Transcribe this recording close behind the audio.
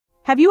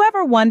Have you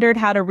ever wondered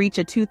how to reach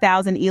a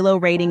 2000 Elo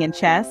rating in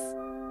chess?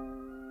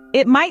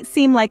 It might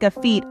seem like a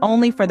feat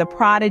only for the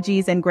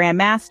prodigies and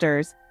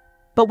grandmasters,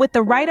 but with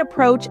the right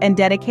approach and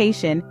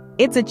dedication,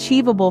 it's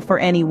achievable for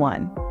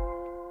anyone.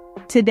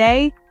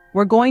 Today,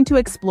 we're going to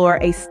explore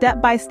a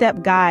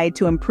step-by-step guide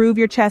to improve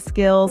your chess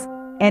skills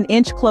and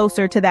inch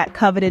closer to that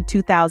coveted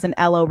 2000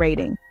 Elo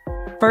rating.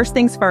 First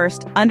things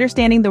first,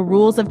 understanding the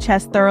rules of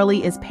chess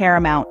thoroughly is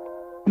paramount.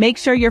 Make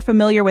sure you're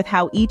familiar with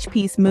how each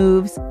piece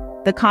moves,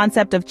 the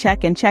concept of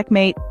check and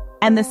checkmate,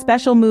 and the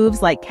special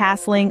moves like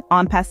castling,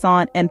 en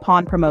passant, and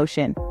pawn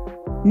promotion.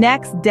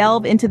 Next,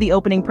 delve into the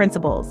opening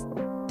principles.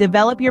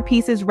 Develop your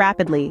pieces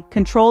rapidly,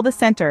 control the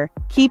center,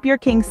 keep your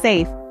king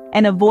safe,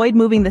 and avoid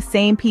moving the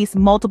same piece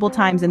multiple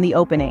times in the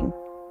opening.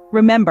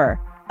 Remember,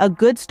 a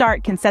good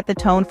start can set the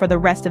tone for the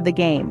rest of the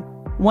game.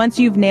 Once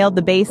you've nailed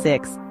the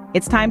basics,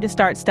 it's time to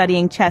start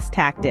studying chess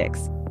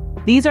tactics.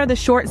 These are the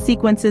short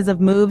sequences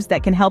of moves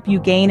that can help you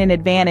gain an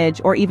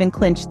advantage or even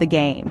clinch the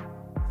game.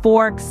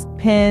 Forks,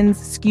 pins,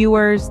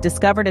 skewers,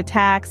 discovered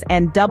attacks,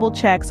 and double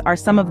checks are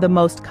some of the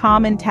most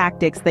common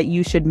tactics that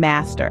you should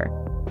master.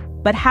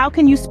 But how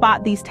can you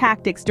spot these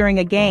tactics during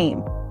a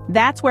game?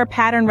 That's where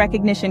pattern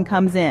recognition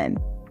comes in.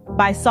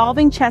 By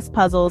solving chess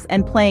puzzles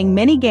and playing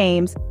many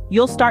games,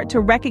 you'll start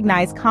to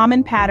recognize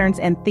common patterns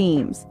and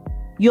themes.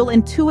 You'll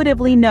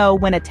intuitively know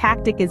when a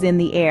tactic is in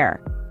the air.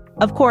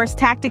 Of course,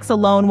 tactics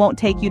alone won't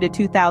take you to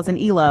 2000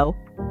 Elo.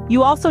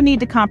 You also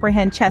need to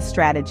comprehend chess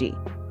strategy.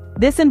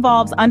 This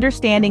involves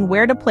understanding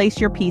where to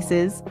place your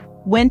pieces,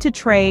 when to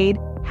trade,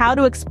 how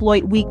to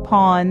exploit weak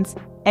pawns,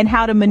 and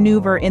how to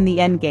maneuver in the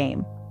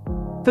endgame.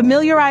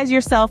 Familiarize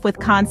yourself with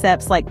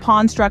concepts like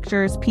pawn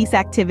structures, piece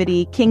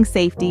activity, king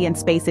safety, and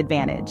space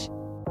advantage.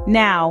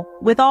 Now,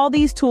 with all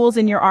these tools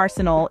in your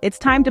arsenal, it's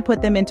time to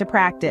put them into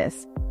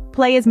practice.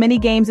 Play as many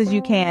games as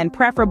you can,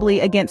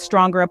 preferably against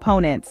stronger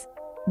opponents.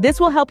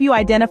 This will help you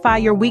identify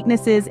your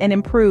weaknesses and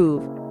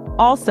improve.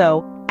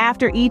 Also,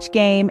 after each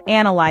game,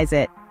 analyze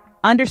it.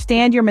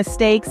 Understand your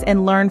mistakes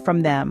and learn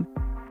from them.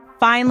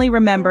 Finally,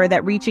 remember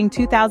that reaching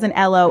 2000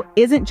 Elo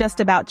isn't just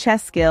about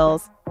chess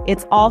skills,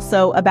 it's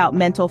also about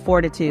mental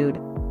fortitude.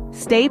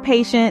 Stay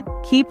patient,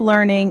 keep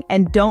learning,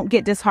 and don't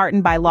get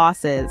disheartened by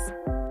losses.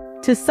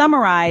 To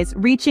summarize,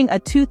 reaching a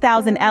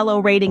 2000 Elo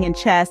rating in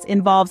chess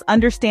involves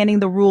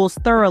understanding the rules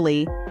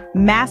thoroughly,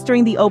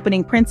 mastering the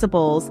opening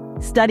principles,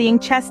 studying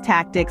chess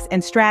tactics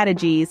and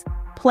strategies,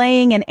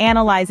 playing and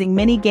analyzing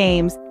many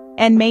games,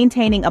 and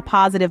maintaining a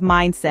positive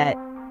mindset.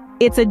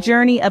 It's a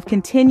journey of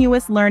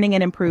continuous learning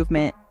and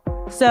improvement.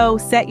 So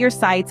set your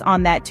sights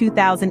on that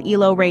 2000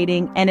 Elo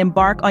rating and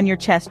embark on your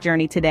chess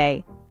journey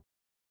today.